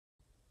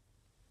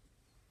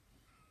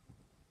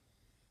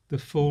the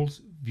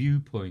false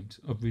viewpoint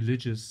of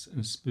religious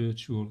and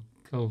spiritual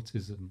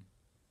cultism.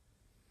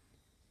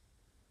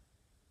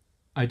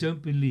 I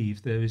don't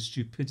believe there is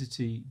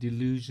stupidity,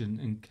 delusion,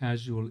 and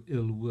casual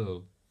ill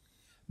will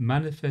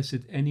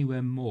manifested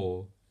anywhere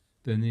more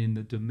than in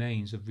the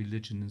domains of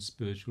religion and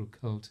spiritual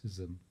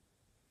cultism.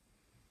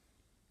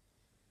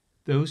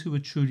 Those who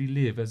would truly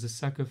live as a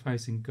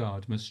sacrificing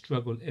God must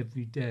struggle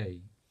every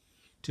day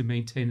to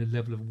maintain a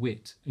level of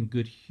wit and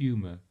good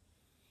humour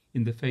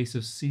in the face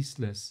of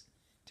ceaseless,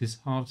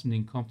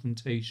 disheartening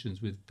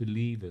confrontations with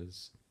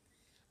believers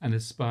and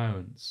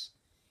aspirants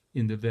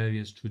in the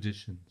various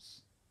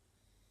traditions.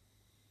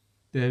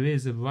 There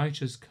is a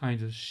righteous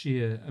kind of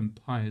sheer and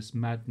pious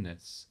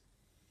madness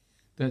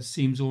that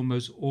seems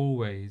almost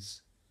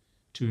always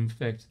to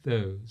infect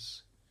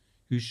those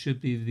who should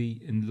be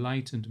the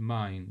enlightened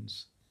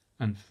minds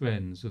and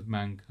friends of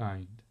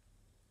mankind.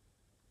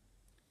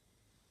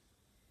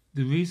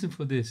 The reason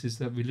for this is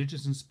that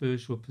religious and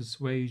spiritual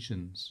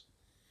persuasions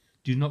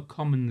do not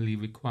commonly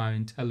require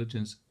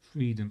intelligence,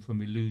 freedom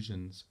from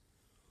illusions,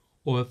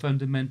 or a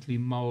fundamentally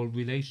moral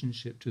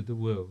relationship to the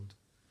world.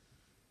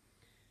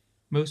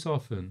 Most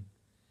often,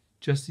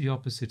 just the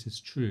opposite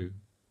is true.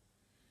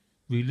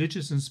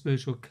 Religious and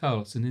spiritual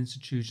cults and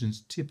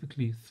institutions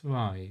typically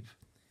thrive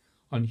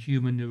on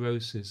human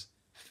neurosis,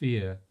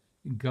 fear,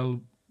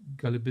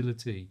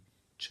 gullibility,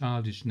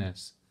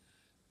 childishness,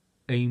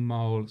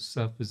 amoral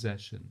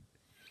self-possession,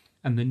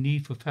 and the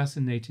need for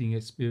fascinating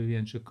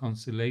experiential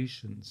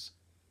consolations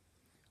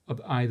of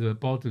either a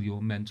bodily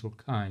or mental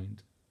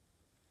kind.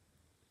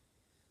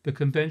 The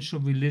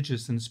conventional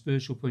religious and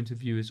spiritual point of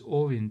view is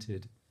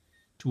oriented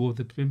toward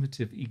the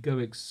primitive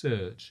egoic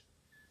search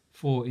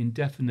for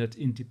indefinite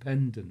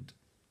independent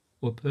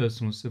or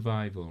personal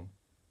survival.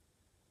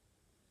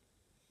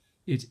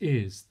 It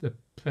is the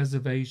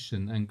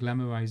preservation and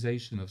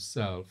glamorization of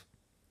self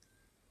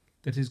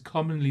that is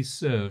commonly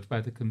served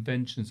by the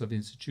conventions of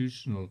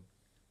institutional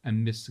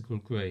and mystical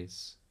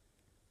grace.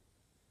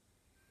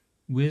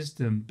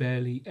 Wisdom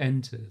barely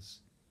enters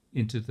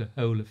into the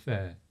whole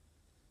affair,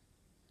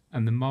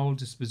 and the moral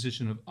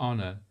disposition of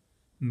honour,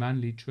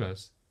 manly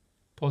trust,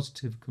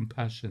 positive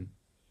compassion,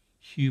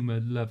 humour,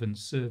 love and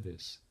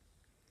service,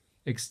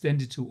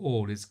 extended to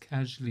all, is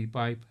casually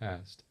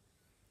bypassed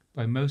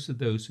by most of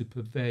those who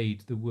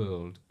pervade the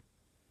world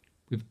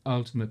with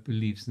ultimate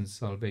beliefs and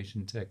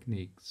salvation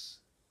techniques.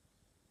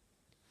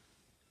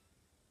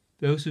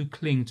 Those who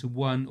cling to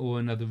one or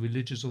another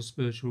religious or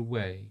spiritual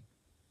way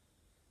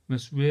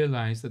must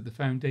realize that the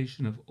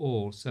foundation of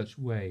all such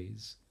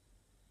ways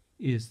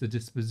is the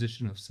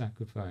disposition of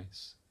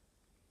sacrifice.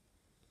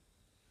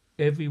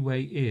 Every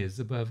way is,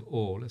 above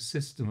all, a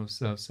system of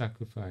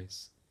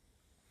self-sacrifice,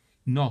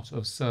 not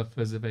of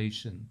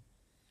self-preservation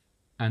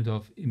and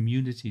of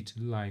immunity to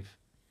life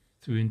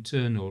through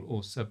internal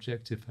or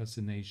subjective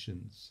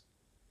fascinations.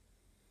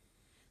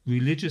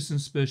 Religious and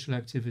spiritual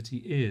activity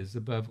is,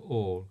 above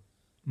all,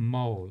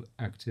 moral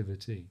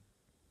activity.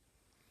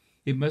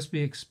 It must be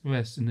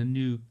expressed in a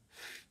new,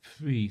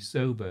 free,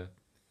 sober,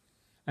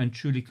 and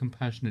truly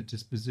compassionate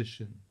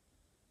disposition.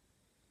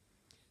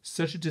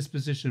 Such a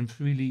disposition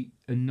freely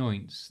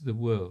anoints the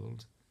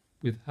world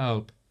with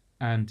help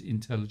and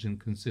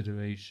intelligent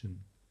consideration.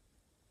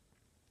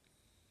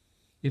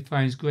 It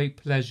finds great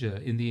pleasure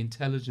in the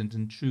intelligent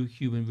and true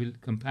human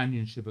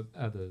companionship of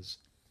others,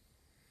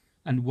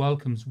 and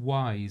welcomes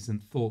wise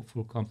and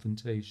thoughtful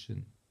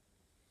confrontation.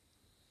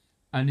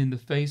 And in the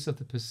face of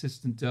the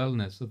persistent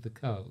dullness of the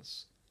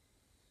cults,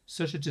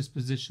 such a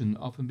disposition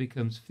often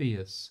becomes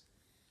fierce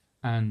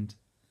and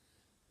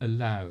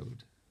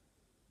allowed.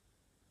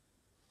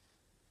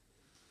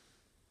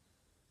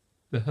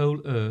 The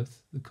whole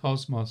earth, the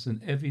cosmos,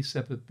 and every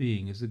separate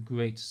being is a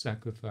great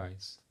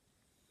sacrifice.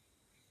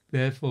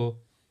 Therefore,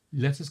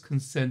 let us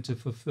consent to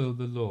fulfill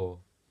the law.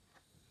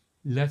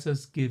 Let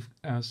us give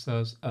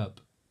ourselves up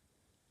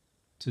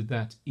to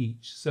that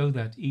each, so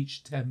that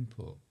each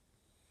temple,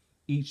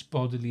 each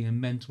bodily and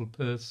mental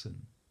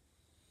person,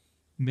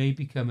 may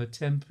become a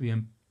temporary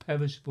and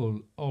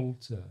perishable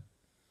altar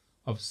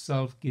of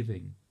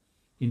self-giving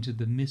into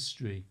the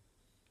mystery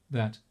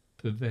that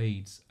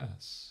pervades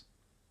us.